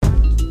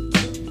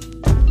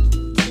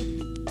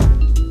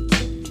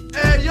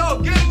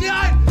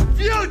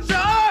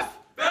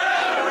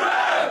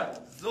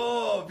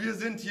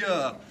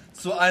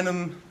zu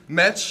einem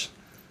Match.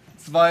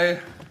 Zwei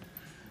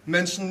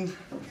Menschen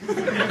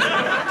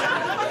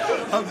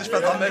haben sich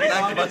versammelt.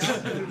 Nein, Quatsch.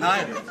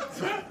 Nein.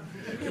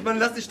 Man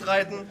lässt sich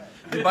streiten.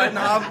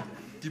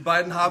 Die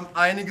beiden haben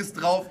einiges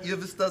drauf.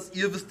 Ihr wisst das,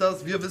 wir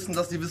wissen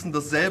das, die wissen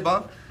das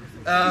selber.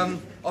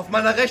 Auf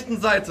meiner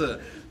rechten Seite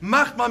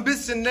macht mal ein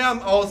bisschen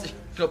Lärm aus. Ich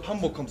glaube,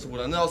 Hamburg kommst du,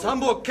 Bruder, ne? Aus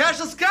Hamburg,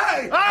 CASHUS K!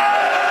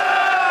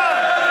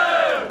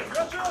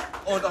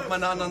 Und auf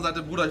meiner anderen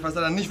Seite, Bruder, ich weiß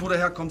leider nicht, wo der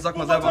herkommt. Sag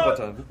mal selber,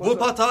 Wuppertal.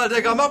 Wuppertal,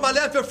 Digga, mach mal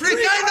Lärm für FREEKNO!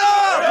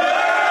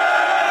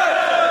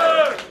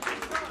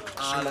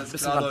 Alles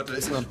klar, Leute.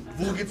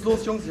 Wo geht's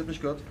los, Jungs? Ich hab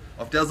nicht gehört.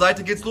 Auf der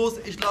Seite geht's los.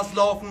 Ich lass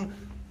laufen.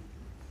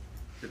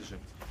 Bitteschön.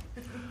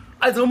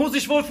 Also muss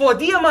ich wohl vor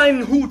dir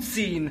meinen Hut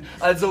ziehen.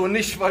 Also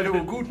nicht, weil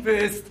du gut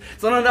bist,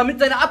 sondern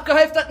damit deine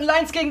abgehalfterten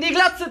Lines gegen die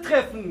Glatze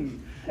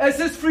treffen. Es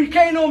ist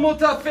FREEKNO,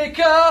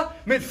 Mutterficker,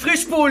 mit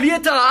frisch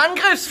polierter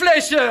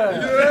Angriffsfläche.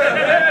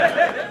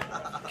 Yeah.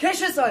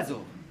 CASHUS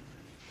also.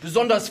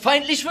 Besonders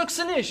feindlich wirkst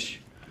du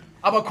nicht.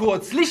 Aber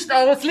kurz, Licht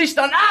aus, Licht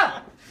an.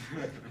 Ah!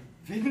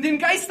 Wegen dem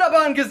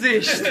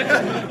Geisterbahngesicht.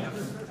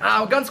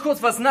 Ah, ganz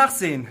kurz was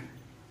nachsehen.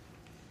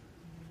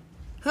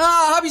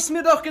 Ah, hab ich's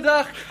mir doch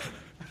gedacht.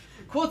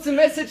 Kurze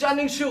Message an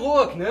den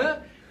Chirurg,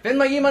 ne? Wenn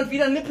mal jemand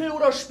wieder Nippel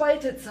oder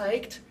Spalte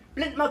zeigt,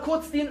 blend mal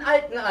kurz den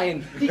Alten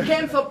ein. Die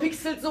Cam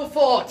verpixelt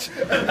sofort.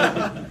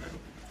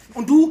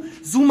 Und du,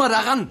 zoom mal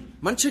daran.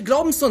 Manche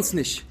glauben's sonst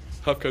nicht.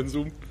 Hab keinen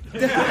Zoom.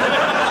 Ich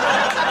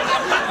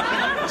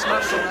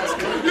mach schon das.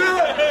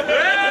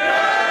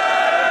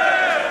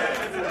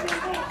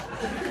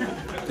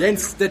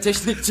 Jens, der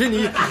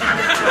Technik-Genie.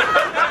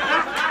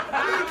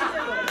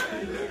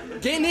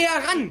 Geh näher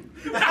ran.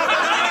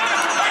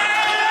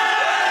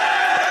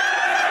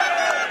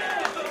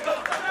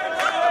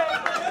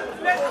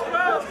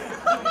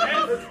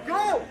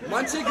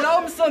 Manche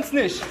glauben es sonst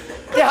nicht.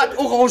 Der hat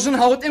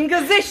Orangenhaut im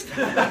Gesicht.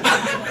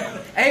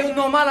 Ey, und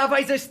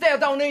normalerweise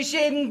stare-down ich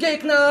jeden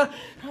Gegner.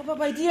 Aber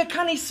bei dir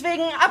kann ich's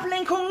wegen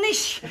Ablenkung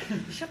nicht.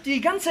 Ich hab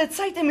die ganze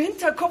Zeit im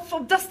Hinterkopf,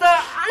 ob das da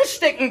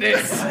ansteckend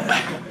ist.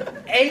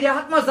 Ey, der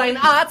hat mal seinen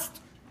Arzt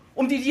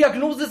um die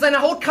Diagnose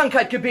seiner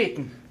Hautkrankheit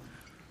gebeten.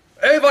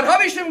 Ey, was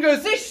hab ich im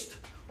Gesicht?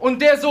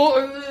 Und der so,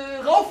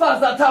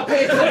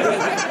 Raufasertapete.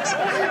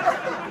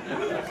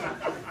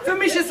 Für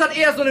mich ist das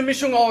eher so eine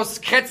Mischung aus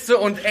Krätze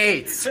und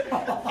AIDS.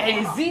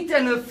 Ey, sieht der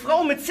eine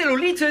Frau mit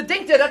Zellulite,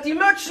 denkt er, dass die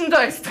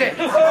Merchandise trägt.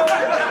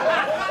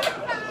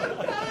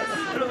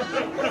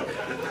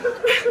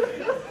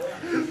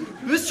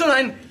 Du bist schon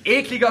ein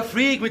ekliger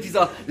Freak mit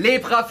dieser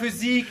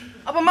Lepra-Physik.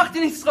 Aber mach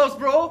dir nichts draus,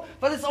 Bro,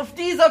 weil es auf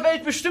dieser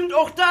Welt bestimmt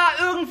auch da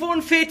irgendwo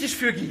einen Fetisch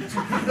für gibt.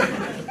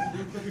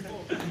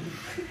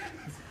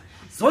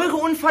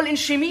 Säureunfall in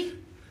Chemie?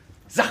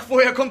 Sag,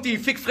 woher kommt die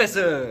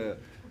Fickfresse?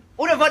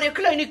 Oder war der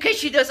kleine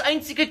Keschi das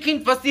einzige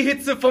Kind, was die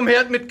Hitze vom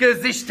Herd mit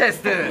Gesicht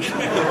testet?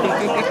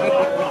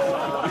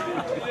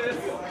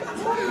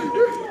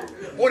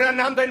 Oder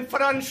nahm dein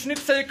Vater einen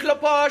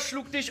Schnitzelklopper,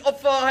 schlug dich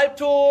Opfer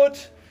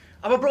halbtot?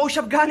 Aber Bro, ich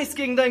hab gar nichts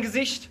gegen dein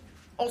Gesicht.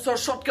 Außer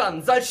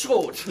Shotgun,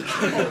 Salzschrot.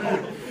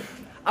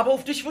 Aber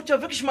auf dich wird ja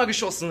wirklich mal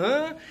geschossen,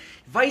 ne?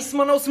 Weiß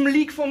man aus dem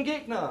Leak vom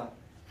Gegner.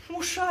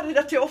 Oh, schade,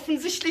 dass der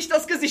offensichtlich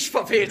das Gesicht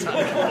verfehlt hat.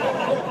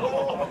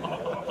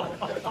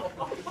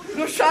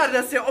 Nur schade,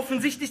 dass der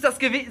offensichtlich das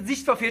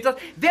Gesicht verfehlt hat.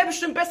 Wäre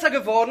bestimmt besser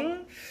geworden.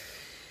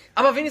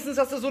 Aber wenigstens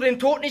hast du so den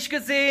Tod nicht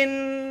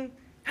gesehen.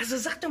 Also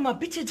sag doch mal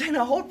bitte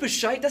deiner Haut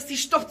Bescheid, dass die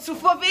stoppt zu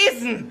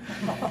verwesen.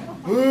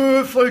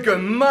 Voll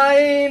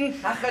gemein.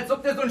 Ach, als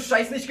ob der so einen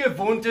Scheiß nicht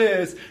gewohnt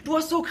ist. Du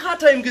hast so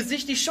Krater im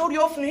Gesicht, ich schau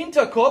dir auf den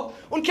Hinterkopf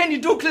und kenn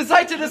die dunkle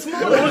Seite des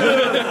Mondes.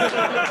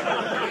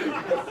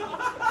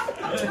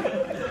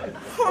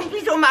 Und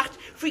wieso macht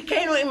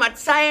FREEKNO immer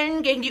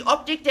Zeilen gegen die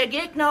Optik der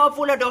Gegner,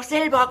 obwohl er doch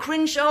selber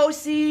cringe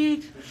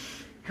aussieht?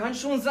 Kann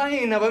schon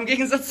sein, aber im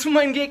Gegensatz zu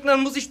meinen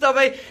Gegnern muss ich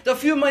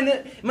dafür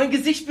mein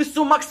Gesicht bis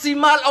zur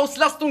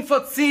Maximalauslastung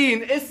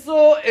verziehen. Ist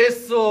so,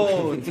 ist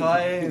so.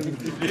 Time.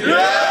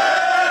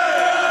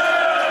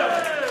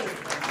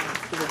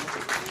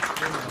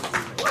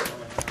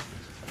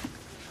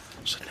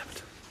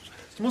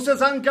 Ich muss ja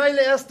sagen,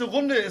 geile erste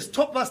Runde, ist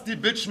top, was die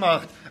Bitch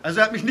macht. Also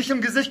er hat mich nicht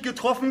im Gesicht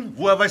getroffen.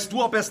 Woher weißt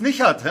du, ob er es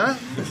nicht hat, hä?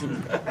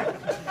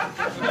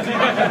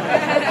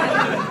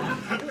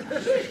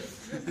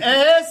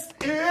 Es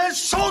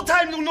ist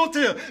Showtime, du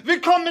Nutte!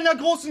 Willkommen in der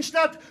großen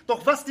Stadt!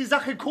 Doch was die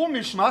Sache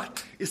komisch macht,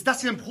 ist,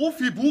 dass ihr ein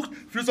Profi bucht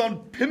für so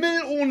einen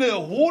Pimmel ohne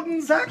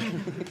Hodensack?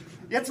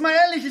 Jetzt mal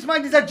ehrlich, ich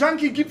meine, dieser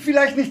Junkie gibt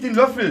vielleicht nicht den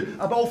Löffel,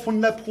 aber auch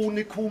von der Pro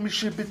eine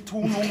komische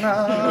Betonung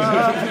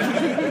hat.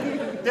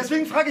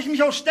 Deswegen frage ich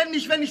mich auch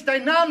ständig, wenn ich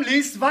deinen Namen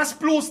lese, was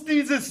bloß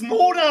dieses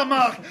Noda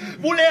macht.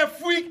 Wohl er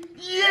Freak...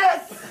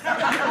 Yes!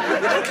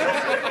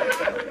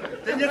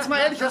 Denn jetzt mal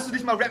ehrlich, hast du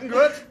dich mal rappen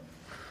gehört?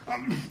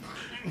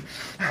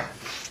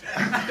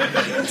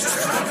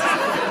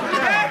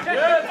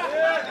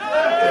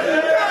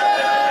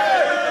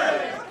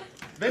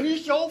 Wenn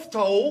ich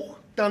auftauch,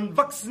 dann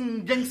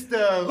wachsen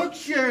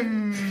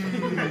Gangsterröckchen.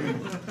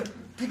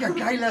 Digga,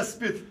 geiler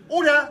Spit.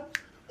 Oder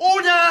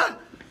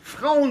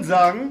Frauen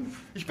sagen,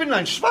 ich bin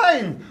ein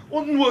Schwein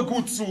und nur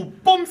gut zu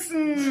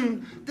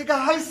bumsen.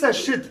 Digga, heißer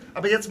Shit.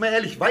 Aber jetzt mal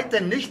ehrlich,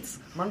 weiter nichts?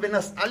 Mann, wenn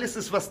das alles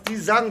ist, was die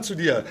sagen zu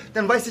dir,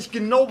 dann weiß ich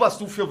genau, was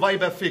du für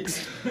Weiber fickst.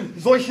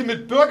 Solche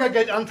mit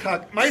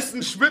Bürgergeldantrag,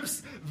 meistens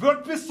Schwips,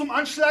 wird bis zum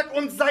Anschlag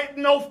und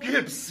Seiten auf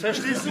Gips.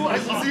 Verstehst du?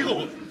 Also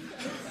Zero.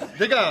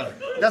 Digga,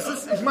 das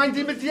ist, ich meine,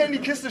 die mit dir in die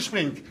Kiste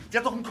springt. Die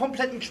hat doch einen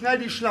kompletten Knall,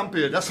 die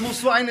Schlampe. Das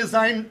muss so eine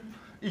sein.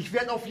 Ich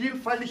werde auf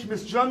jeden Fall nicht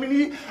Miss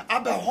Germany,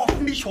 aber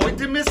hoffentlich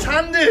heute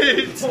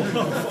misshandelt.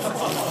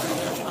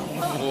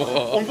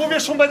 Und wo wir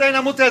schon bei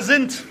deiner Mutter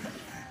sind,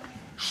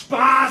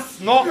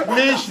 Spaß, noch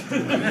nicht.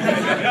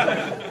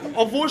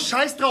 Obwohl,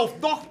 scheiß drauf,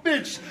 doch,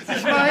 Bitch.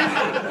 Ich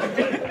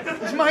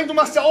mein, du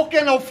machst ja auch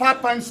gerne auf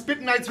Fahrt beim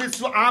Spitten, als willst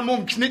du Arme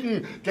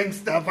umknicken.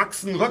 Gangster,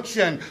 wachsen,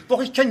 Röckchen. Doch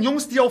ich kenne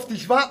Jungs, die auf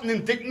dich warten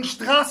in dicken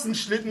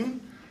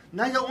Straßenschlitten.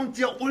 Naja, und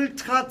dir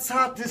ultra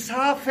zartes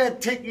Haar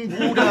verticken,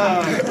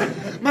 Bruder.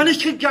 Mann, ich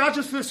krieg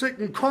Gages fürs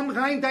Ficken. Komm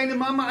rein, deine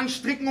Mama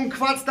anstricken und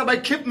quarz dabei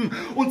kippen.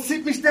 Und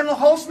zieht mich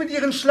dennoch aus mit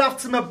ihren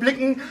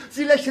Schlafzimmerblicken.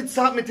 Sie lächelt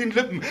zart mit den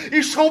Lippen.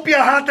 Ich schraub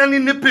ihr hart an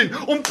den Nippeln.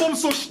 Und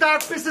bums so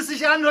stark, bis es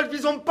sich anhört wie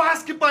so ein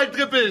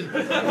Basketball-Dribbeln.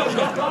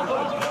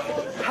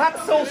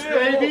 Hot Sauce,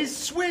 Baby,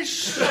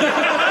 swish.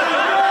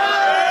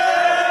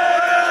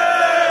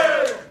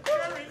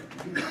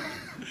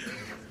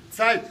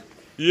 Zeit.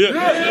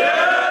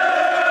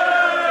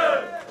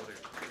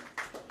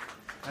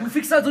 Du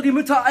fickst also die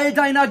Mütter all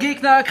deiner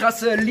Gegner,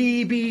 krasse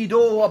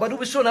Libido, aber du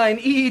bist schon ein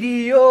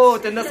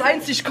Idiot, denn das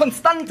einzig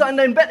Konstante an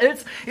deinen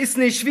Battles ist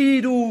nicht wie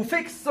du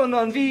fickst,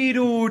 sondern wie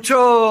du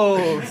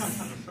chokst.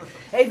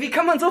 Ey, wie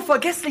kann man so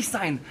vergesslich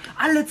sein?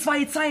 Alle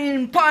 2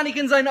 Zeilen, Panik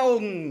in seinen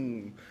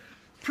Augen.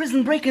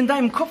 Prison Break in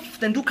deinem Kopf,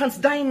 denn du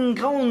kannst deinen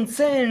grauen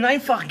Zellen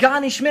einfach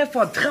gar nicht mehr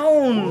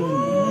vertrauen.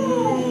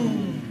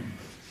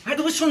 Hey,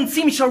 du bist schon ein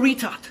ziemlicher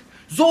Retard.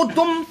 So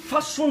dumm,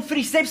 fast schon für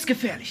dich selbst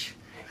gefährlich.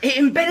 Ey,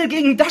 im Battle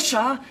gegen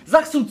Dasha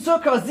sagst du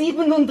circa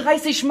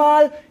 37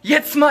 Mal,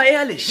 jetzt mal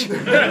ehrlich.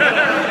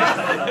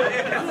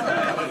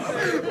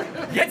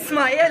 Jetzt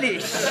mal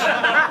ehrlich.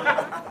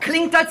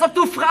 Klingt, als ob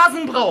du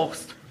Phrasen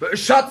brauchst.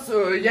 Schatz,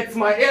 jetzt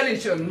mal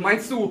ehrlich,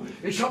 meinst du,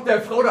 ich hab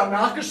der Frau da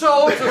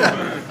nachgeschaut?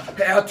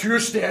 Herr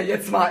Türsteher,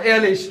 jetzt mal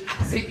ehrlich,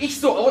 sehe ich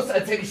so aus,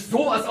 als hätte ich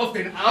sowas auf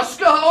den Arsch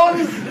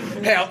gehauen?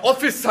 Herr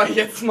Officer,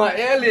 jetzt mal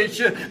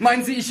ehrlich,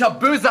 meinen Sie, ich habe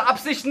böse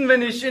Absichten,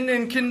 wenn ich in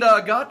den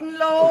Kindergarten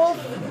laufe?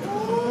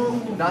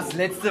 Das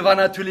letzte war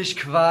natürlich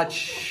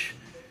Quatsch.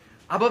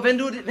 Aber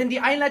wenn die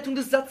Einleitung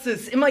des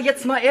Satzes immer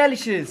jetzt mal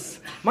ehrlich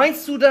ist,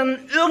 meinst du dann,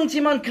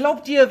 irgendjemand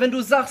glaubt dir, wenn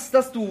du sagst,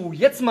 dass du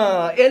jetzt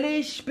mal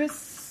ehrlich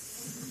bist?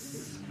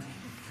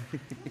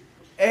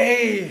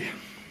 Ey,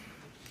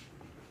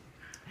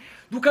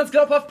 du kannst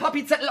glaubhaft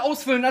Papi-Zettel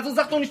ausfüllen, also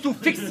sag doch nicht, du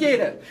fickst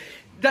jede.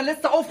 Dein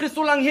letzter Auftritt ist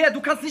so lange her,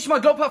 du kannst nicht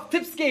mal glaubhaft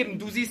Tipps geben.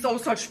 Du siehst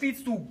aus, als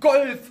spielst du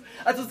Golf.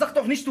 Also sag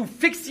doch nicht, du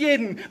fickst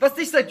jeden. Was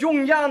dich seit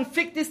jungen Jahren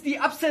fickt, ist die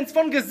Absenz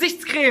von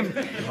Gesichtscreme.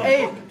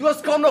 Ey, du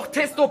hast kaum noch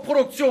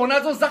Testo-Produktion,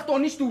 also sag doch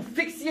nicht, du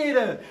fickst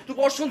jede. Du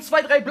brauchst schon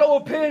 2, 3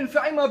 blaue Pillen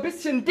für einmal ein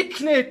bisschen dick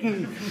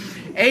kneten.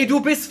 Ey, du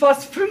bist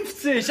fast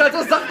 50, also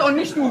sag doch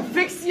nicht, du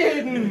fickst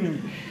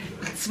jeden.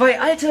 2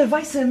 alte,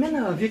 weiße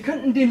Männer, wir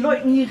könnten den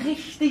Leuten hier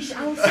richtig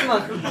Angst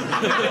machen.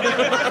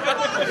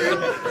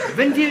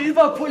 Wenn wir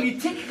über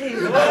Politik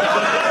reden.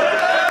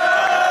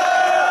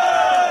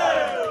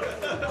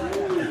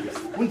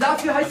 Und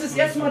dafür heißt es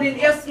erstmal den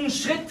ersten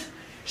Schritt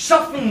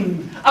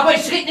schaffen. Aber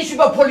ich rede nicht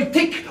über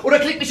Politik oder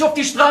klick mich auf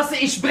die Straße,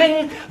 ich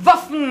bring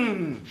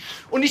Waffen.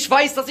 Und ich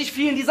weiß, dass ich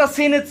viel in dieser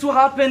Szene zu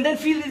hart bin, denn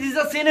viele in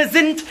dieser Szene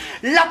sind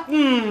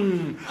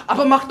Lappen.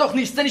 Aber mach doch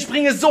nichts, denn ich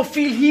bringe so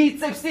viel Heat,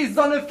 selbst die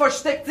Sonne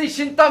versteckt sich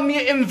hinter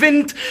mir im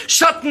Wind.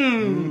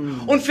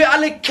 Schatten. Und für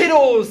alle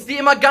Kiddos, die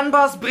immer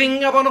Gunbars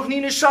bringen, aber noch nie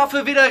eine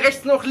Schafe weder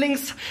rechts noch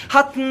links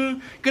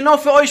hatten, genau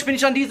für euch bin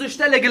ich an diese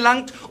Stelle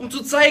gelangt, um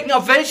zu zeigen,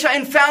 auf welcher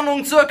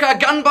Entfernung circa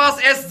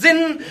Gunbars erst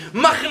Sinn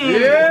machen.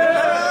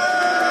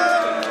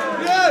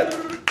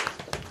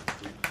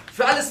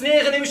 Für alles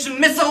Nähere nehme ich ein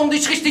Messer, um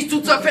dich richtig zu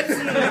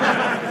zerfetzen.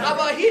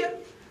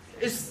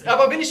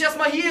 Aber bin ich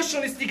erstmal hier,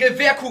 schon ist die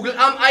Gewehrkugel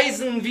am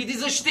Eisen, wie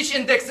diese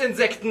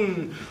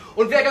Stichindex-Insekten.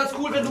 Und wäre ganz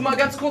cool, wenn du mal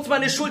ganz kurz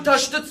meine Schulter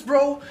stützt,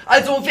 Bro.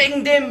 Also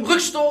wegen dem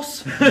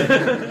Rückstoß.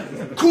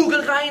 Kugel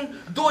rein,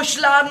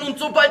 durchladen und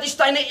sobald ich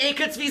deine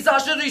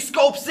Ekelsvisage durch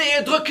Scope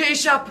sehe, drücke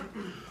ich ab.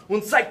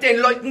 Und zeig den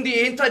Leuten, die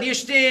hinter dir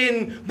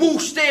stehen,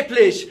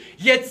 buchstäblich,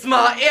 jetzt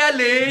mal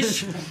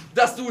ehrlich,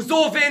 dass du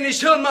so wenig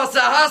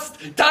Hirnmasse hast.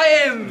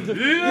 Time!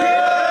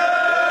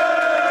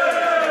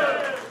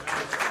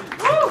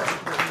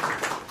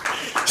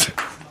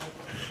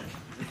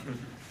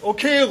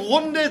 Okay,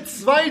 Runde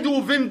 2,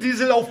 du Vin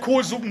Diesel auf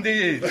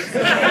Kohlsuppen.de.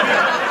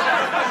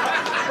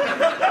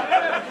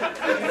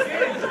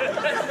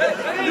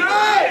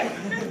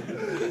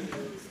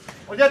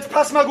 Und jetzt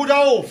pass mal gut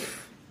auf.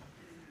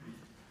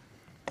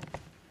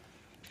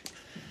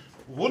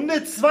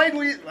 Runde 2,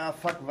 du... Ah,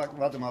 fuck,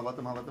 warte mal.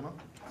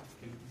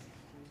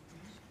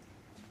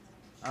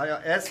 Ah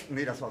ja, erst...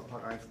 Nee, das war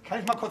Part 1. Kann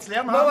ich mal kurz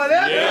Lärm haben?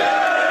 Yeah!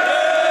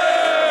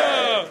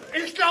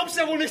 Ich glaub's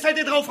ja wohl nicht, seid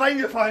ihr drauf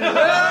reingefallen.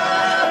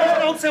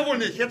 Ich glaub's ja wohl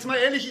nicht. Jetzt mal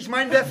ehrlich, ich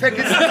meine, wer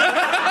vergisst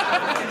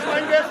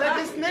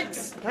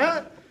nix?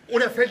 Hä?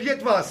 Oder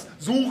verliert was?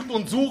 Sucht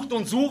und sucht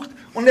und sucht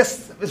und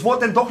es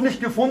wurde dann doch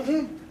nicht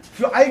gefunden?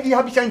 Für Algi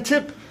habe ich einen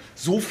Tipp.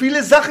 So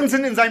viele Sachen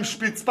sind in seinem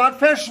Spitzbart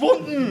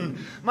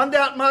verschwunden. Mann,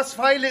 der hat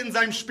Maßpfeile in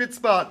seinem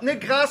Spitzbart, eine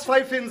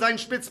Graspfeife in seinem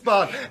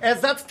Spitzbart,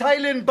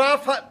 Ersatzteile in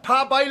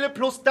Paarbeile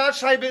plus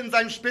Dartscheibe in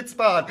seinem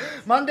Spitzbart.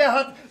 Mann, der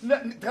hat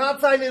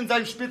Drahtseile in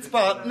seinem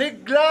Spitzbart, eine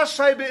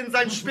Glasscheibe in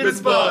seinem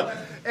Spitzbart.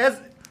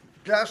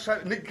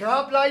 Eine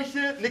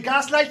Grableiche, eine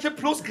Gasleiche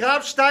plus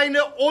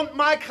Grabsteine und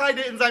Malkreide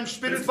in seinem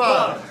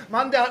Spitzbart.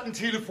 Mann, der hat ein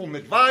Telefon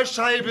mit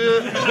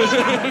Wahlscheibe,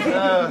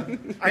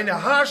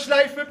 eine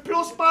Haarschleife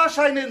plus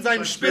Barscheine in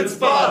seinem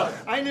Spitzbart,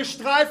 eine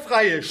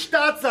strahlfreie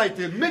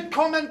Startseite mit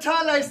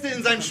Kommentarleiste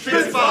in seinem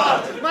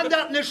Spitzbart. Mann, der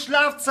hat eine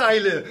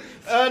Schlafzeile,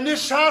 eine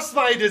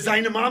Schafsweide,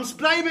 seine Moms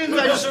Bleibe in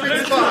seinem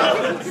Spitzbart.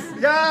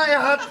 Ja,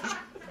 er hat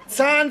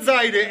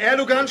Zahnseide,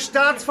 Erdogan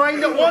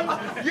Staatsfeinde und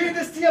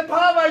jedes Tier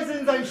paarweise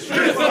in seinem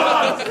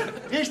Spitzbart.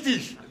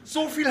 Richtig,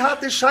 so viel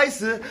harte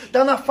Scheiße,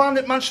 danach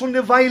fahndet man schon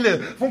eine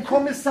Weile. Vom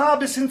Kommissar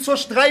bis hin zur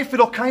Streife,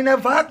 doch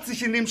keiner wagt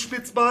sich in dem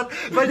Spitzbart,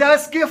 weil da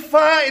ist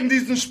Gefahr in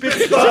diesem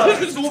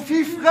Spitzbart. So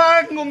viel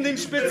Fragen um den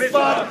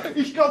Spitzbart.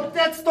 Ich glaub,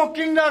 Deadstock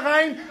ging da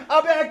rein,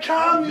 aber er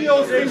kam nie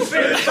aus dem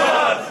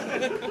Spitzbart.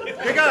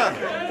 Digga.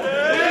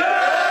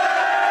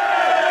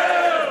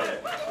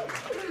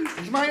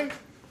 Ich meine,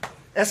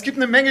 es gibt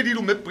eine Menge, die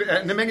du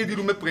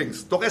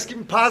mitbringst. Doch es gibt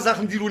ein paar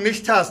Sachen, die du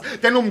nicht hast.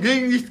 Denn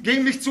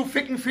gegen mich zu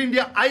ficken, fehlen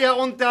dir Eier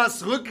und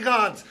das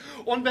Rückgrat.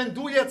 Und wenn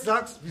du jetzt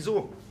sagst,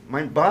 wieso?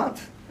 Mein Bart?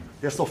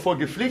 Der ist doch voll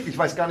gepflegt. Ich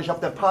weiß gar nicht, ob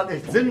der Part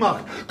echt Sinn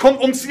macht.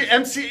 Kommt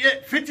MC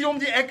Fitti um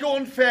die Ecke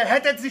und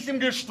verhättet sich im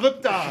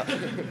Gestrüpp da.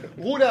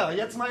 Bruder,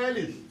 jetzt mal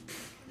ehrlich.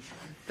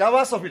 Da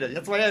war's doch wieder.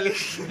 Jetzt mal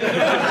ehrlich.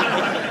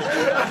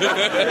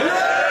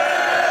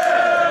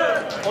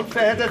 Und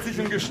verhättert sich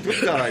im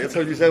Gestrüpp da. Jetzt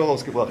habe ich mich selber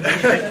rausgebracht.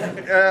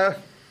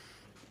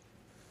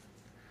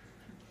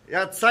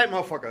 Ja, Zeit,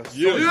 Motherfucker.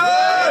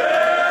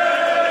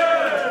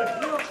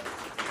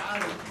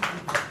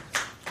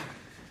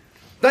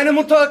 Deine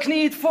Mutter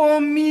kniet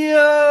vor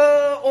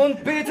mir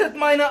und betet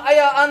meine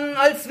Eier an,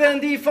 als wären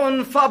die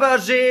von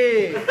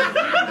Fabergé.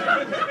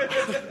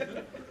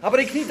 Aber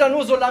die kniet da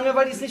nur so lange,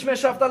 weil die es nicht mehr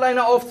schafft,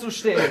 alleine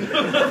aufzustehen.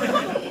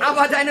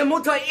 Aber deine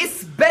Mutter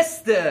ist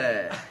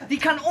Beste. Die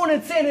kann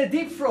ohne Zähne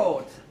Deep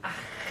Throat. Ach,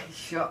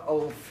 ich hör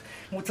auf.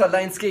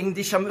 Mutterleins gegen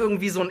dich haben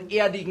irgendwie so einen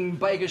erdigen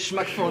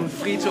Beigeschmack von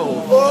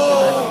Friedhof.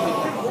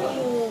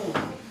 Oh.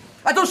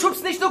 Also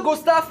schubst nicht so,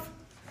 Gustav.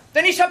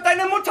 Denn ich hab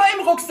deine Mutter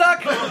im Rucksack.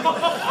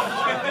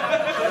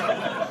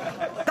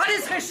 Das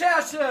ist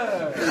Recherche.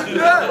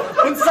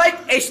 Und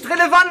zeigt echt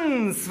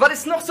Relevanz. Was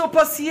ist noch so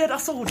passiert? Ach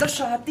so,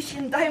 Sascha hat dich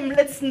in deinem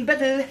letzten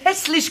Battle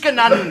hässlich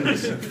genannt.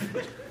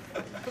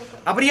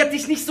 Aber die hat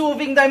dich nicht so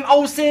wegen deinem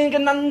Aussehen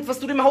genannt, was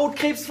du dem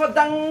Hautkrebs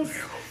verdankst,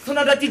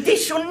 sondern dass die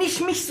dich und nicht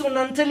mich so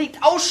nannte,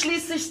 liegt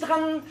ausschließlich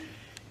dran,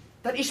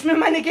 dass ich mir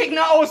meine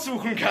Gegner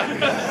aussuchen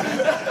kann.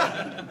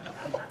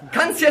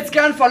 Kannst jetzt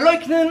gern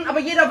verleugnen, aber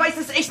jeder weiß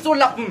es echt so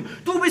Lappen.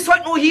 Du bist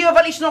heute nur hier,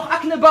 weil ich noch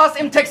Akne-Bars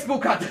im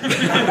Textbuch hatte.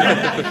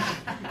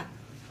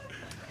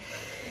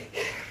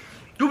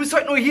 Du bist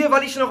heute nur hier,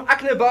 weil ich noch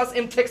Akne-Bars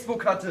im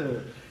Textbuch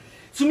hatte.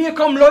 Zu mir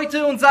kommen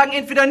Leute und sagen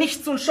entweder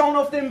nichts und schauen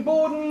auf den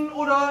Boden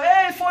oder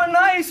ey, voll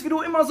nice, wie du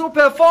immer so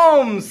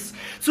performst.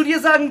 Zu dir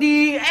sagen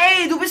die,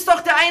 ey, du bist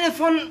doch der eine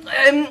von,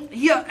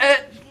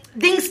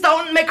 Dings da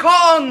und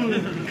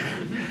McHorn.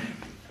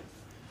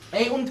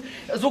 Ey, und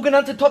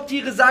sogenannte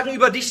Top-Tiere sagen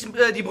über dich,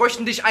 die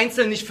bräuchten dich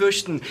einzeln nicht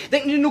fürchten.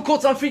 Denken die nur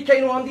kurz an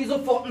FREEKNO, haben die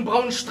sofort einen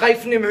braunen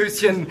Streifen im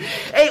Höschen.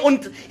 Ey,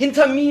 und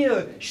hinter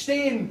mir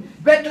stehen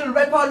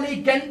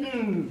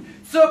Battle-Rapper-Legenden.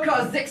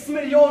 Circa 6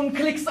 Millionen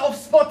Klicks auf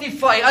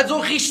Spotify, also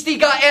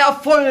richtiger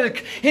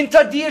Erfolg.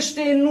 Hinter dir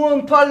stehen nur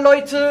ein paar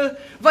Leute,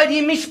 weil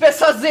die mich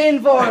besser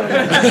sehen wollen.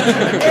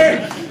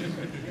 Echt.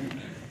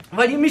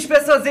 Weil die mich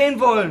besser sehen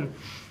wollen.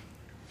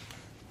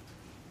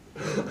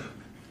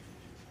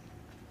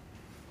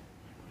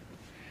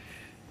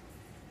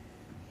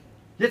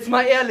 Jetzt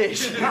mal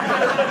ehrlich.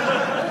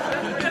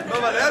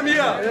 Mach mal Lärm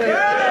hier.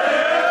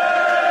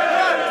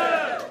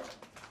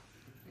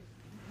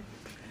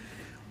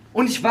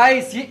 Und ich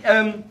weiß,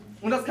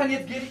 und das kann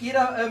jetzt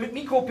jeder mit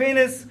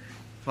Mikropenis.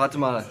 Warte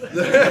mal.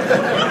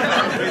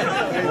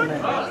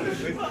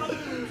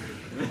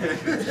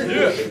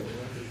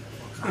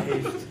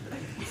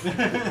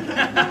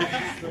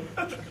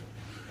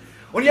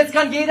 Und jetzt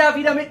kann jeder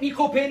wieder mit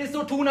Mikropenis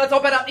so tun, als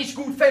ob er das nicht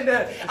gut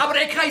fände. Aber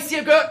der Kreis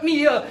hier gehört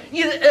mir.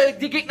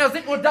 Die Gegner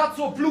sind nur da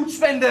zur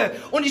Blutspende.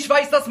 Und ich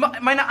weiß, dass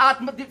meine Art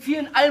mit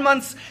vielen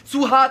Allmanns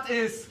zu hart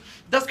ist.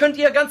 Das könnt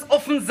ihr ganz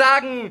offen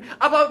sagen.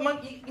 Aber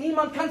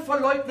niemand kann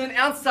verleugnen,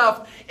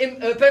 ernsthaft.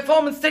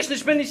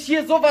 Performance-technisch bin ich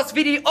hier sowas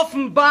wie die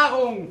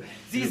Offenbarung.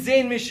 Sie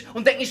sehen mich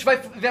und denken, ich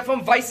wär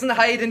vom weißen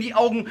Hai, denn die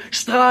Augen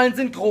strahlend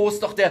sind groß.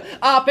 Doch der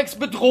Apex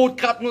bedroht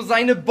grad nur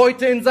seine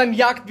Beute in seinem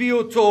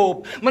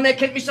Jagdbiotop. Man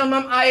erkennt mich an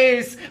meinem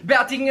Eis,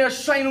 bärtigen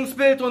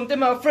Erscheinungsbild und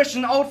immer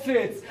freshen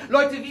Outfits.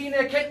 Leute wie ihn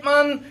erkennt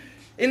man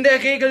In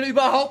der Regel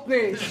überhaupt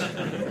nicht.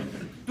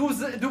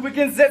 Du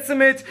beginnst Sätze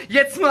mit,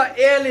 jetzt mal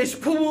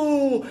ehrlich,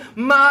 puh,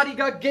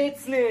 madiger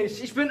geht's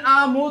nicht. Ich bin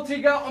A,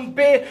 mutiger und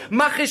B,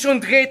 mach ich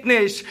und red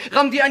nicht.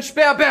 Ramm dir ein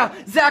Sperrbär,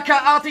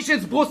 serkerartig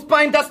ins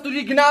Brustbein, dass du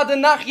die Gnade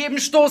nach jedem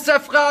Stoß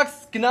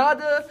erfragst.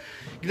 Gnade?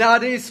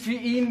 Gnade ist für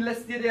ihn,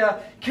 lässt dir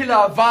der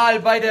Killer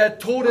Wahl bei der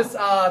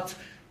Todesart.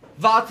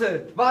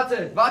 Warte,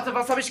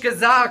 was habe ich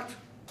gesagt?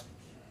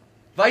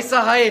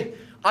 Weißer Hai,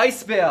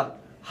 Eisbär,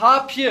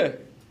 Harpie.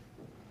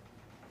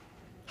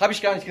 Habe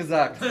ich gar nicht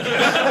gesagt.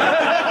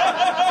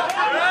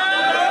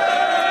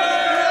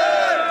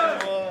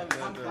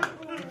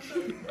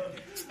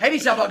 Hätte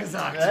ich aber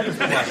gesagt.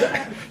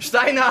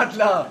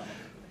 Steinadler,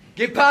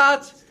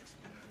 Gepard,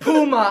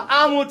 Puma,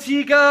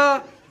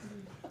 Amurtiger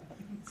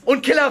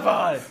und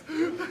Killerwal.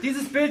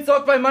 Dieses Bild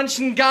sorgt bei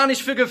manchen gar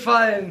nicht für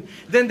Gefallen,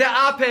 denn der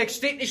Apex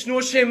steht nicht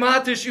nur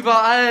schematisch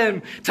über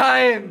allem.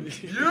 Time.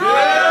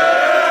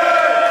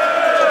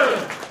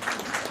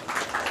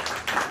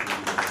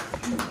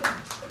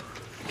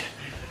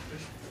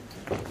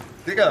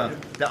 Digga,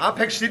 der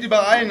Apex steht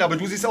über allen, aber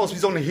du siehst aus wie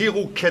so ein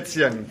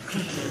Hero-Kätzchen.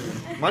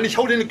 Mann, ich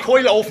hau dir eine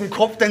Keule auf den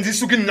Kopf, dann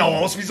siehst du genau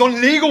aus wie so ein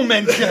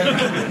Lego-Männchen.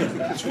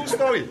 True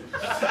Story.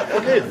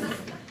 Okay,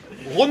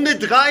 Runde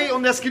 3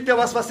 und es gibt ja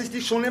was ich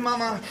dich schon immer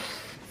mal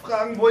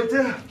fragen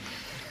wollte.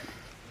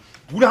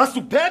 Bruder, hast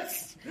du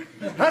Peps?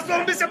 Hast du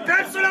noch ein bisschen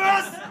Peps oder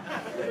was?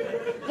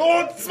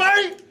 So, 2?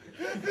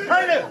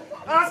 Keine?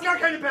 Hast gar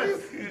keine Peps?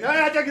 Ja,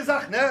 er hat ja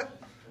gesagt, ne?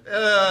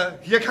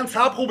 Hier kannst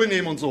Haarprobe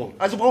nehmen und so.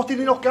 Also braucht ihr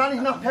den noch gar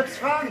nicht nach Peps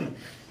fragen.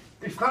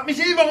 Ich frag mich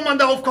warum man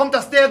darauf kommt,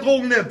 dass der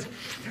Drogen nimmt.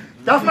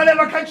 Darf man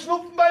aber keinen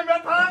Schnupfen beim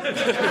Rap haben?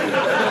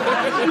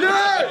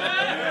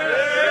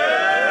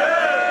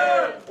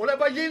 Oder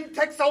bei jedem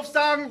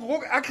Textaufsagen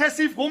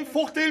aggressiv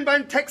rumfuchteln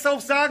beim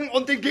Textaufsagen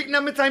und den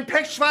Gegner mit seinen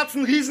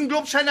pechschwarzen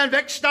Riesenglubscheinern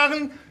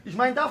wegstarren? Ich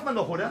meine, darf man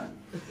doch, oder?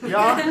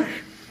 Ja.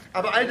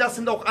 Aber all das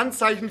sind auch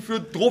Anzeichen für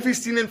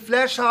Drophis, die einen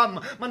Flash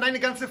haben. Man, deine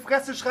ganze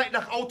Fresse schreit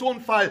nach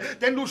Autounfall.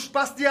 Denn du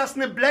Spasti hast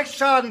einen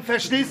Blechschaden,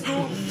 verstehst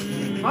du?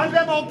 Mann,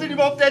 wer behauptet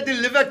überhaupt, der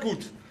delivert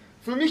gut?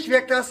 Für mich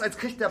wirkt das, als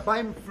kriegt er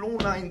beim Floh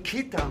einen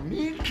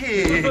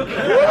Ketamin-Kick.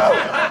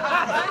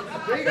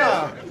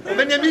 Digga. Und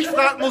wenn ihr mich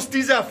fragt, muss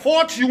dieser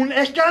Fortune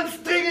echt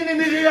ganz dringend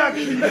in die Reha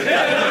kriegen.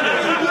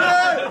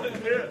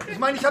 Ich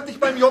meine, ich hab dich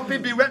beim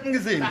JBB rappen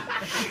gesehen.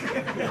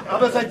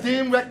 Aber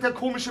seitdem rappt der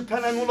komische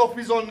Penner nur noch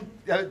wie so ein...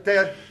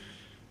 der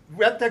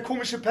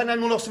komische Penner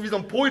nur noch so wie so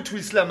ein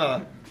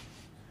Poetry-Slammer.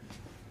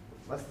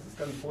 Was, das ist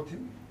dein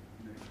Fortune?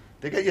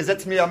 Digga, ihr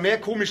setzt mir ja mehr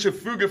komische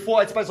Vögel vor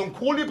als bei so einem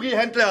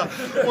Kolibri-Händler.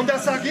 Und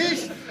das sag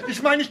ich.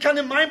 Ich meine, ich kann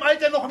in meinem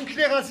Alter noch im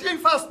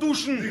Klerasilfass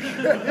duschen.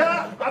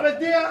 Ja, aber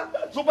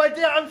sobald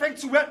der anfängt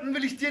zu rappen,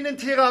 will ich dir einen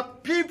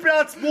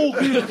Therapieplatz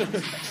buchen.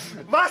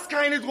 Was,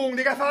 keine Drogen,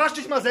 Digga, verarsch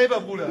dich mal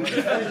selber, Bruder.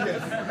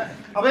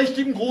 Aber ich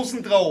gebe einen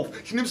großen drauf.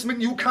 Ich nimm's mit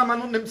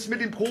Newcomern und nimm's mit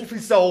den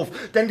Profis auf.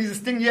 Denn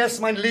dieses Ding hier ist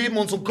mein Leben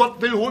und so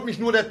Gott will, holt mich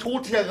nur der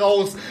Tod hier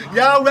raus.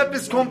 Ja, Rap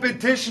ist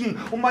Competition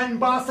und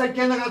meinen Bars seit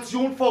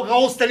Generation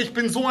voraus, denn ich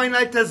bin so ein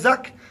alter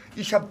Sack.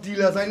 Ich hab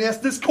Dealer sein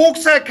erstes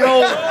Koks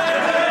verkauft.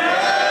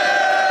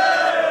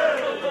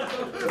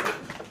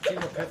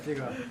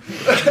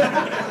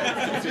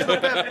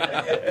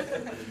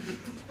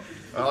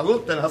 Ja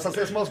gut, dann hast du das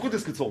erstmal was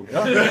Gutes gezogen,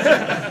 ja?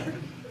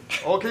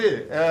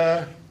 Okay,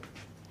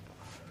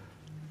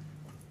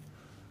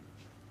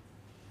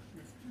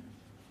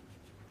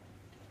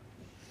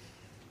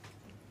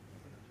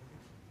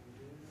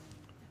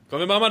 Komm,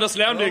 wir machen mal das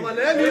Lärmding. Komm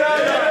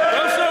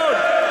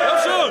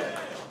schon!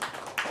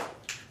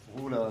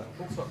 Bruder.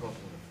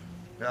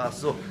 Ja, ach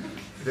so.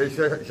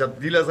 Ich hab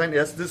Dealer sein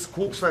erstes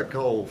Koks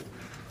verkauft.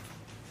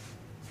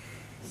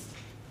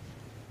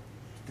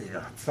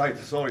 Digga, Zeit,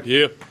 sorry.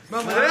 Hier.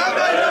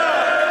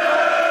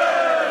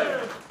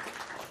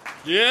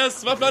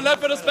 Yes, mach mal live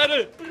für das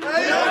Battle.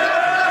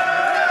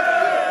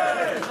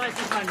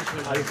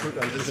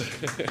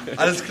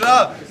 Alles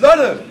klar.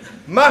 Leute,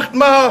 macht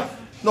mal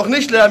noch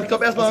nicht Lärm. Ich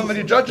glaube, erstmal haben wir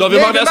die Judges. So, wir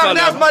machen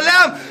erstmal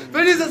Lärm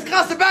für dieses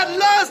krasse Battle.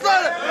 Los,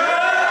 Leute!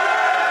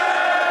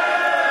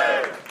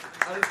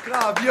 Alles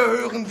klar, wir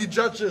hören die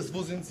Judges.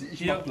 Wo sind sie?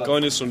 Ich mach Platz.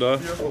 Coin ist schon da.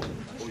 Auf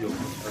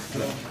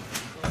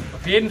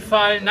jeden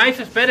Fall,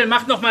 nices Battle,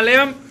 macht nochmal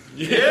Lärm.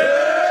 Yeah!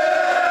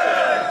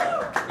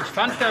 Ich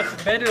fand das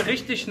Battle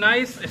richtig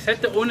nice. Es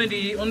hätte ohne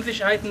die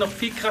Unsicherheiten noch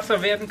viel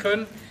krasser werden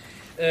können.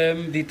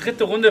 Die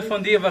dritte Runde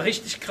von dir war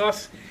richtig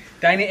krass.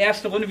 Deine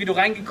erste Runde, wie du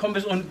reingekommen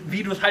bist und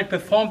wie du es halt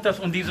performt hast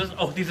und dieses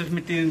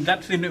mit den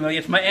Satz,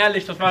 jetzt mal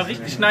ehrlich, das war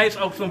richtig nice,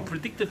 auch so ein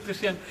Predicted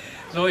bisschen.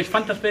 So, ich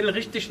fand das Battle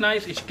richtig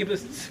nice. Ich gebe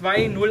es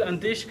 2-0 an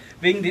dich,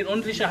 wegen den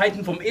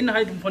Unsicherheiten vom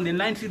Inhalt und von den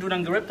Lines, die du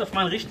dann gerappt hast,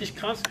 waren richtig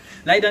krass.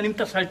 Leider nimmt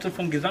das halt so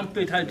vom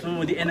Gesamtbild halt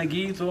so die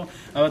Energie so,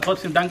 aber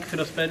trotzdem danke für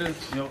das Battle.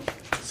 Jo.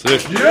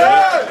 Sick.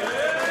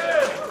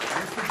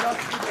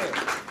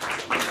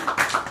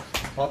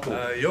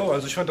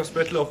 Also ich fand das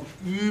Battle auch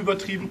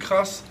übertrieben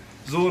krass.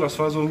 So, das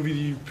war so irgendwie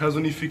die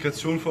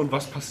Personifikation von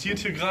was passiert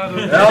hier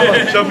gerade.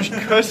 Ich habe mich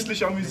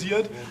köstlich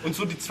amüsiert und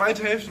so die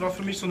zweite Hälfte war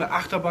für mich so eine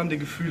Achterbahn der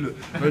Gefühle.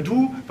 Weil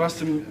du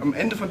warst am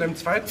Ende von deinem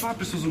zweiten Part,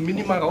 bist du so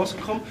minimal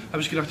rausgekommen,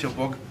 habe ich gedacht, ja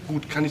boah,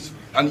 gut, kann ich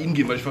an ihn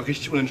gehen, weil ich war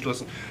richtig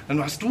unentschlossen.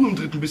 Dann hast du im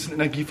dritten ein bisschen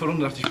Energie verloren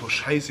und dachte ich, boah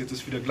scheiße, jetzt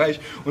ist wieder gleich.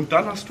 Und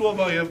dann hast du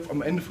aber ja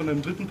am Ende von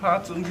deinem dritten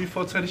Part irgendwie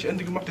vorzeitig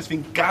Ende gemacht,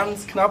 deswegen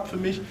ganz knapp für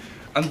mich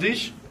an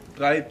dich.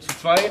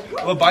 3:2,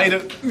 aber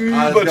beide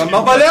übertrieben.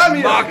 Mach mal Lärm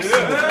hier! Max! Und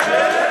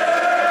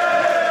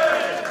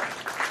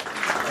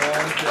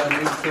der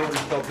nächste und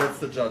ich glaube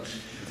letzte Judge.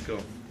 Let's go.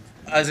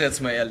 Also jetzt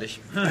mal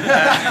ehrlich.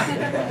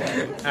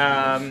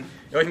 Ja,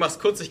 ich mach's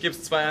kurz, ich gebe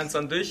es 2-1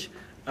 an dich.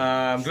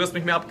 Du hast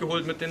mich mehr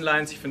abgeholt mit den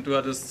Lines, ich finde, du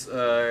hattest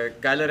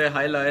geilere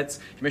Highlights.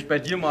 Ich möchte bei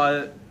dir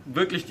mal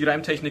wirklich die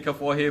Reimtechnik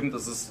hervorheben,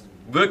 das ist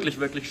wirklich,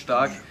 wirklich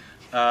stark.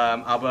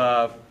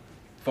 Aber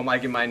vom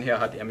Allgemeinen her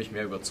hat er mich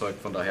mehr überzeugt,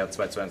 von daher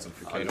 2:1 und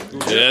FREEKNO.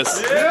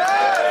 Yes.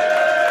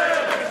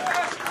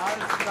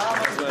 Alles klar,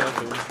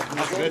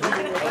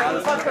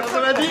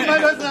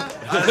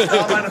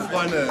 meine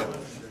Freunde.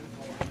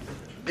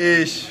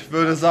 Ich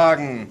würde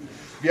sagen,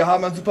 wir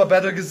haben ein super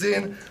Battle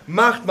gesehen.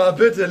 Macht mal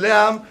bitte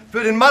Lärm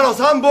für den Mann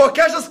aus Hamburg,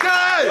 CASHUS K!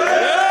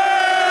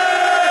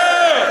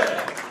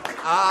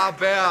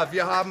 Aber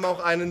wir haben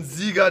auch einen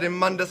Sieger, den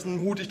Mann, dessen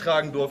Hut ich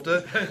tragen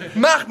durfte.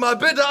 Macht mal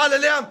bitte alle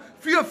Lärm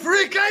für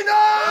FREEKNO!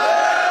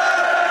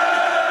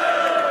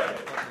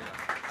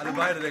 Alle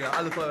beide, Digga,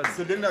 alle beide.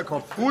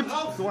 Zylinderkopf. Gut.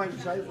 So ein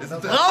Scheiß. Wir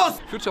sind raus!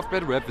 Future of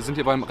Battle Rap, wir sind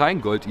hier beim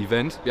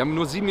Rheingold-Event. Wir haben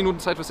nur 7 Minuten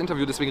Zeit fürs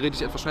Interview, deswegen rede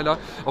ich etwas schneller.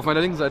 Auf meiner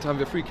linken Seite haben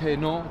wir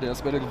FREEKNO, der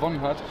das Battle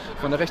gewonnen hat.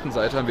 Von der rechten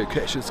Seite haben wir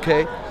CASHUS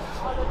K.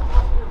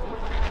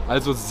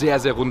 Also sehr,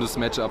 sehr rundes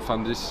Matchup,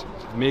 fand ich.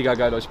 Mega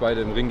geil, euch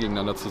beide im Ring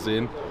gegeneinander zu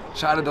sehen.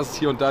 Schade, dass es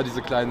hier und da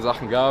diese kleinen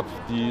Sachen gab,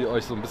 die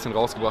euch so ein bisschen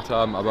rausgebracht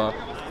haben. Aber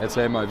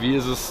erzähl mal, wie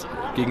ist es,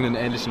 gegen einen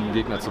ähnlichen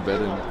Gegner zu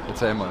battlen?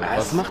 Erzähl mal. Ja,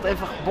 es macht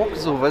einfach Bock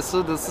so, weißt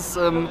du, das ist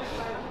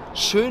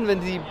schön,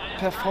 wenn die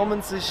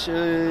Performance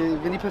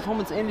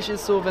ähnlich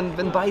ist, so,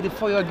 wenn beide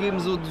Feuer geben,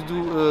 so,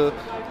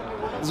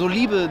 so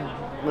Liebe,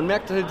 man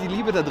merkt halt die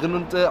Liebe da drin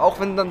und auch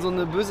wenn dann so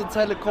eine böse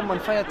Zeile kommt, man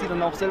feiert die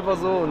dann auch selber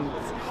so und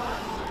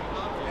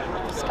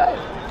das ist geil.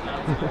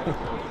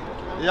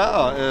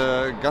 Ja,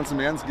 ganz im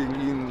Ernst, gegen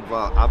ihn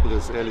war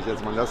Abriss, ehrlich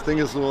jetzt mal. Das Ding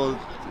ist so,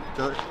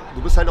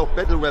 du bist halt auch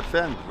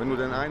Battle-Rap-Fan. Wenn du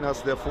den einen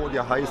hast, der vor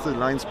dir heiße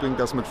Lines bringt,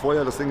 das mit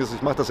Feuer. Das Ding ist,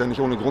 ich mache das ja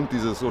nicht ohne Grund,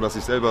 so, dass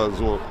ich selber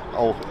so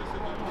auch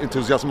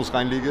Enthusiasmus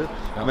reinlege.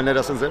 Ja. Und wenn er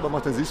das dann selber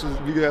macht, dann siehst du,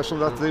 wie er schon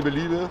sagt, selbe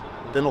Liebe,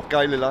 dennoch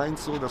geile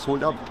Lines, so, das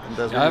holt ab. Und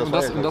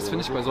das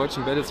finde ich bei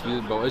solchen Battles, wie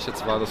bei euch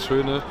jetzt war, das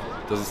Schöne,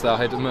 dass es da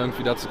halt immer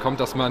irgendwie dazu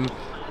kommt, dass man,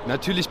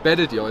 natürlich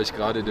battlet ihr euch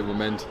gerade in dem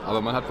Moment,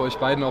 aber man hat bei euch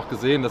beiden auch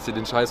gesehen, dass ihr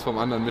den Scheiß vom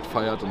anderen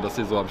mitfeiert und dass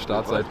ihr so am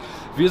Start seid.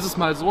 Wie ist es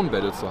mal, so ein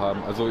Battle zu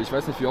haben? Also ich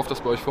weiß nicht, wie oft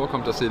das bei euch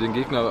vorkommt, dass ihr den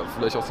Gegner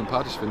vielleicht auch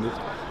sympathisch findet.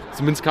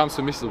 Zumindest kam es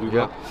für mich so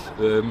rüber.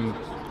 Ja.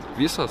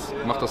 Wie ist das?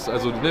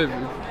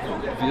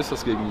 Wie ist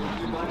das gegen...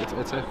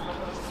 Erzähl.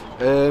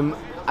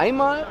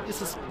 Einmal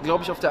ist es,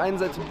 glaube ich, auf der einen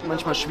Seite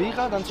manchmal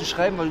schwerer, dann zu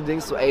schreiben, weil du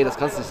denkst so, ey, das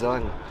kannst du nicht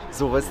sagen.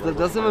 So, weißt du,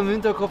 das ist immer im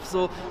Hinterkopf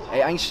so,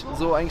 ey, eigentlich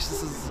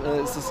ist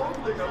es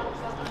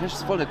Cash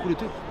ist voll der coole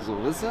Typ, so,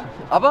 weißt du?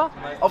 Aber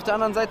auf der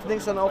anderen Seite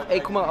denkst du dann auch, ey,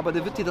 guck mal, aber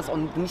der wird dir das auch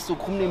nicht so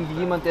krumm nehmen wie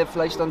jemand, der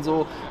vielleicht dann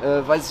so,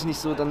 weiß ich nicht,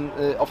 so dann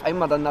auf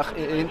einmal dann nach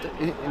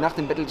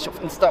dem Battle dich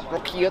auf Insta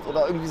blockiert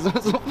oder irgendwie so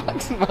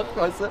Faxen macht,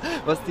 weißt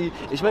du?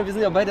 Ich meine, wir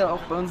sind ja beide auch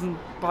bei uns ein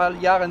paar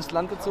Jahre ins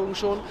Land gezogen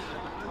schon.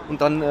 Und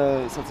dann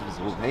ist halt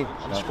sowieso, hey,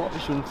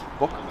 sportlich und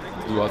Bock.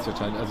 Du hast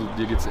wahrscheinlich, also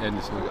dir geht's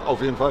ähnlich, ne?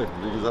 Auf jeden Fall,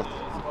 wie gesagt.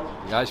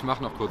 Ja, ich mach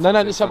noch kurz.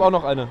 Nein, ich habe auch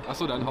noch eine.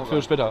 Achso, dann hau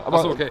für später.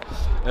 Achso, okay.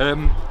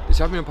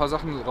 Ich habe mir ein paar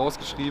Sachen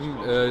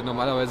rausgeschrieben.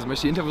 Normalerweise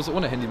möchte ich Interviews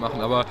ohne Handy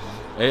machen, aber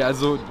ey,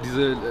 also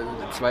diese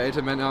zwei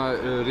ältere Männer,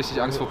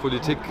 richtig Angst vor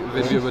Politik,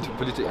 wenn wir über die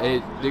Politik,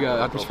 ey, Digga,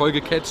 hat mich voll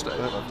gecatcht,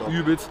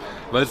 übelst,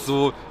 weil es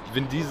so,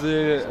 Vin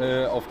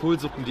Diesel auf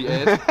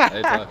Kohlsuppen-Diät,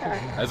 Alter.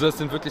 Also das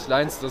sind wirklich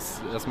Lines,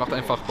 das macht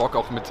einfach Bock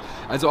auch mit,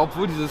 also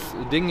obwohl dieses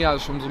Ding ja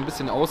schon so ein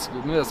bisschen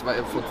das war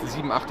ja vor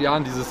 7, 8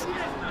 Jahren, diese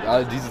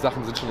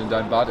Sachen sind schon in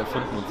deinem Bart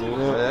erfunden und so.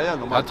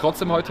 Ja, hat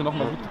trotzdem heute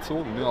nochmal gut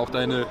gezogen. Ne? Auch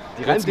deine,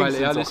 jetzt mal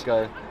ehrlich,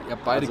 geil. Ihr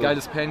habt beide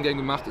geiles Pan-Game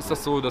gemacht. Ist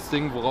das so das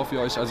Ding, worauf ihr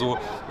euch, also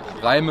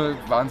Reime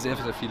waren sehr,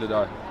 sehr viele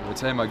da.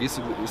 Erzähl mal,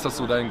 ist das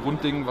so dein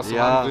Grundding, was du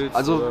haben willst?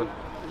 Also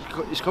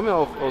ich komme ja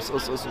auch aus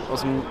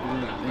dem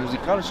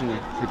musikalischen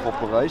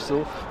Hip-Hop-Bereich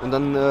so und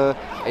dann,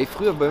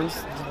 früher bei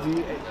uns,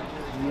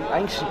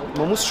 eigentlich,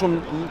 man muss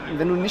schon,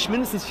 wenn du nicht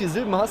mindestens 4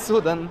 Silben hast, so,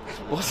 dann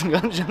brauchst du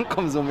gar nicht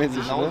ankommen, so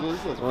mäßig. Genau ne? so ist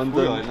das. Und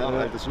früher, dann,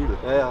 alte Schule.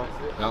 Ja.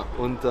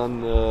 Und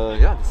dann,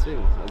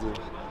 deswegen, also,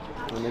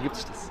 dann ergibt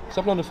sich das. Ich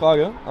habe noch eine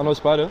Frage an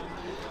euch beide.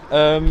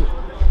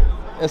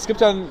 Es gibt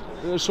ja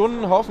schon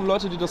einen Haufen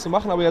Leute, die das so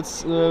machen, aber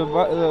jetzt,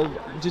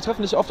 die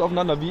treffen nicht oft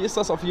aufeinander. Wie ist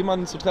das, auf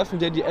jemanden zu treffen,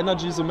 der die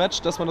Energy so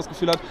matcht, dass man das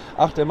Gefühl hat,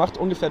 ach, der macht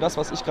ungefähr das,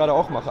 was ich gerade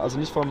auch mache. Also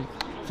nicht vom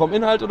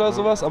Inhalt oder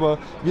sowas, aber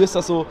wie ist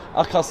das so,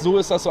 ach krass, so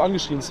ist das so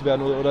angeschrien zu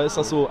werden? Oder ist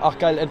das so, ach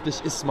geil,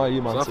 endlich ist mal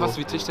jemand Das war so? fast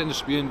wie Tischtennis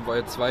spielen,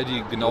 weil zwei,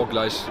 die genau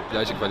gleiche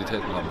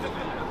Qualitäten haben.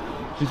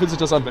 Wie fühlt sich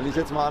das an? Wenn ich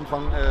jetzt mal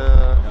anfange,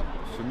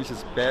 für mich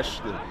ist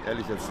Bash,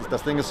 ehrlich jetzt,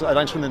 das Ding ist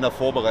allein schon in der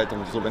Vorbereitung,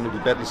 so wenn du die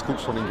Battles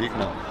guckst von den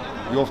Gegnern.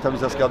 Wie oft habe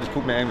ich das gehabt, ich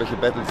gucke mir irgendwelche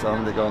Battles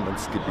an, Digga, und dann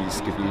skip ich,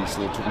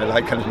 so, tut mir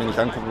leid, kann ich mir nicht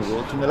angucken, so,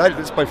 tut mir leid,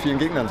 das ist bei vielen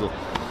Gegnern so.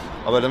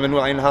 Aber dann, wenn du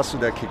einen hast,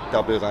 der kickt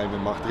Double rein,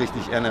 macht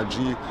richtig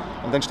Energy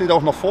und dann steht er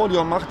auch noch vor dir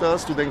und macht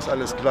das, du denkst,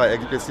 alles klar, er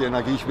gibt jetzt die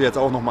Energie, ich will jetzt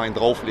auch noch mal einen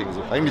drauflegen.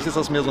 So. Eigentlich ist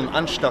das mehr so ein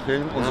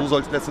Anstacheln und so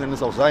soll es letzten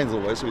Endes auch sein,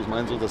 so, weißt du, ich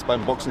meine, so, das ist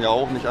beim Boxen ja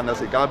auch nicht anders,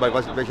 egal bei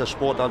welcher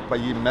Sportart, bei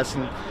jedem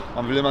Messen,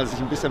 man will immer sich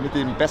ein bisschen mit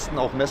dem Besten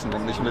auch messen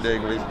und nicht mit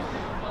irgendwelchen,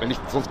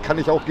 sonst kann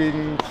ich auch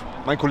gegen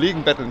meinen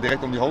Kollegen battlen,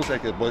 direkt um die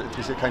Hausecke,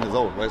 ist hier keine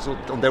Sau, weißt du,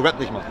 und der rappt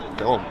nicht mal,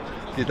 darum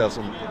geht das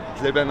und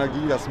dieselbe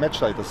Energie, das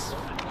matcht halt, das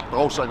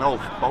Baustein auf.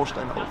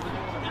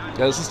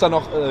 Ja, das ist dann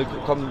auch,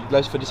 kommt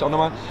gleich für dich auch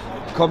nochmal,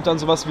 kommt dann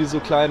sowas wie so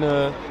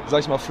kleine,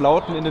 sag ich mal,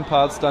 Flauten in den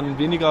Parts dann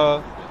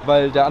weniger,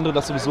 weil der andere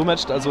das sowieso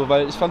matcht. Also,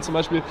 weil ich fand zum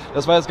Beispiel,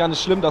 das war jetzt gar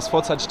nicht schlimm, dass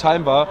vorzeitig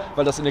Time war,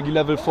 weil das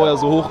Energielevel vorher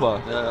so hoch war.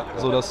 Ja.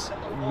 So, das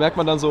merkt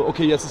man dann so,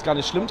 okay, jetzt ist gar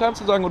nicht schlimm, Time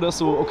zu sagen, oder ist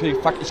so, okay,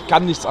 fuck, ich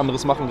kann nichts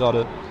anderes machen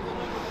gerade.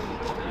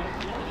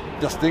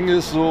 Das Ding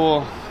ist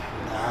so,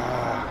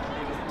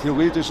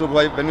 theoretisch, so,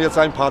 wenn du jetzt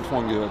seinen Part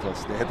vorhin gehört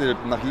hast, der hätte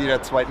nach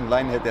jeder zweiten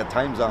Line hätte er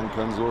Time sagen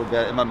können, so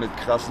wäre immer mit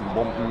krassen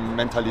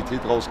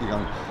Bomben-Mentalität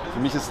rausgegangen. Für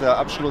mich ist der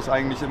Abschluss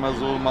eigentlich immer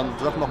so, man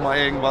sagt nochmal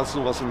irgendwas,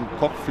 so was im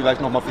Kopf vielleicht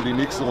nochmal für die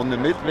nächste Runde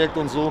mitwirkt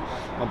und so.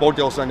 Man baut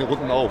ja auch seine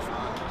Runden auf.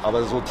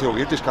 Aber so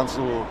theoretisch kannst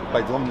du,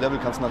 bei so einem Level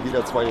kannst du nach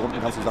jeder 2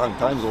 Runden kannst du sagen,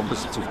 Time so und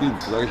bist zufrieden,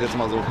 sage ich jetzt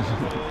mal so.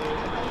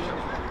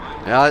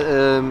 Ja,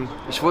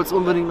 ich wollte es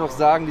unbedingt noch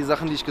sagen, die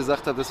Sachen, die ich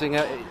gesagt habe, deswegen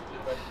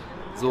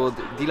so,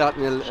 Dealer hat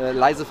mir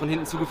leise von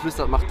hinten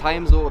zugeflüstert, mach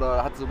Time so,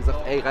 oder hat so gesagt,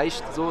 ey,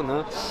 reicht so,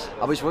 ne?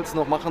 Aber ich wollte es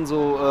noch machen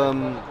so,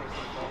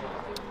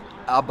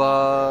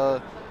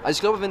 also ich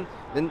glaube, wenn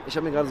ich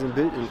habe mir gerade so ein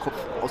Bild im Kopf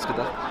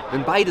ausgedacht,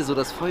 wenn beide so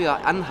das Feuer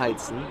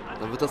anheizen,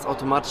 dann wird das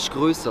automatisch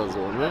größer so,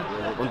 ne?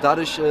 Und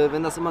dadurch,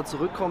 wenn das immer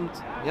zurückkommt,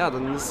 ja,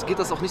 dann geht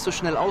das auch nicht so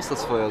schnell aus,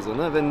 das Feuer so,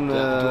 ne? Wenn, du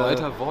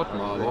alter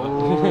Wortmaler.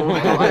 Oh,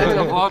 du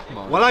alter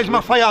Wortmaler. Wallah, ich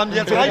mach Feierabend,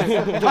 jetzt reicht's.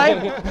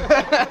 Time!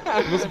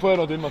 Du musst vorher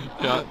noch den machen.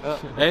 Ja.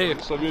 Ey,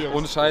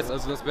 ohne Scheiß,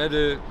 also das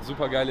Battle,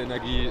 super geile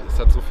Energie, es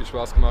hat so viel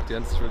Spaß gemacht,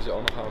 Jens, ich will dich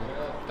auch noch haben.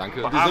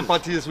 Danke. Die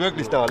Sympathie ist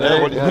wirklich da,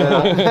 ne?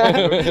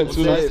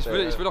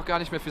 Ich will auch gar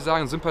nicht mehr viel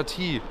sagen,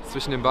 Sympathie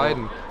zwischen den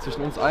beiden,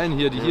 zwischen uns allen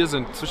hier, die hier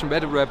sind, zwischen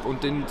Battle Rap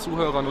und den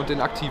Zuhörern und den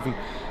Aktiven.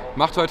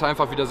 Macht heute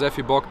einfach wieder sehr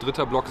viel Bock,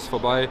 3. Block ist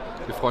vorbei,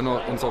 wir freuen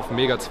uns auf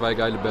mega 2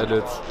 geile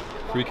Battles.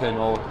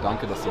 FREEKNO,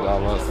 danke, dass du da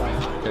warst.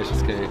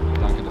 CASHUS K,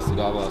 danke, dass du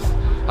da warst.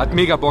 Hat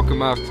mega Bock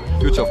gemacht,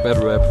 Future of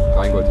Battle Rap,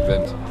 Rheingold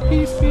Event.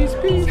 Peace, peace,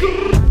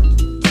 peace.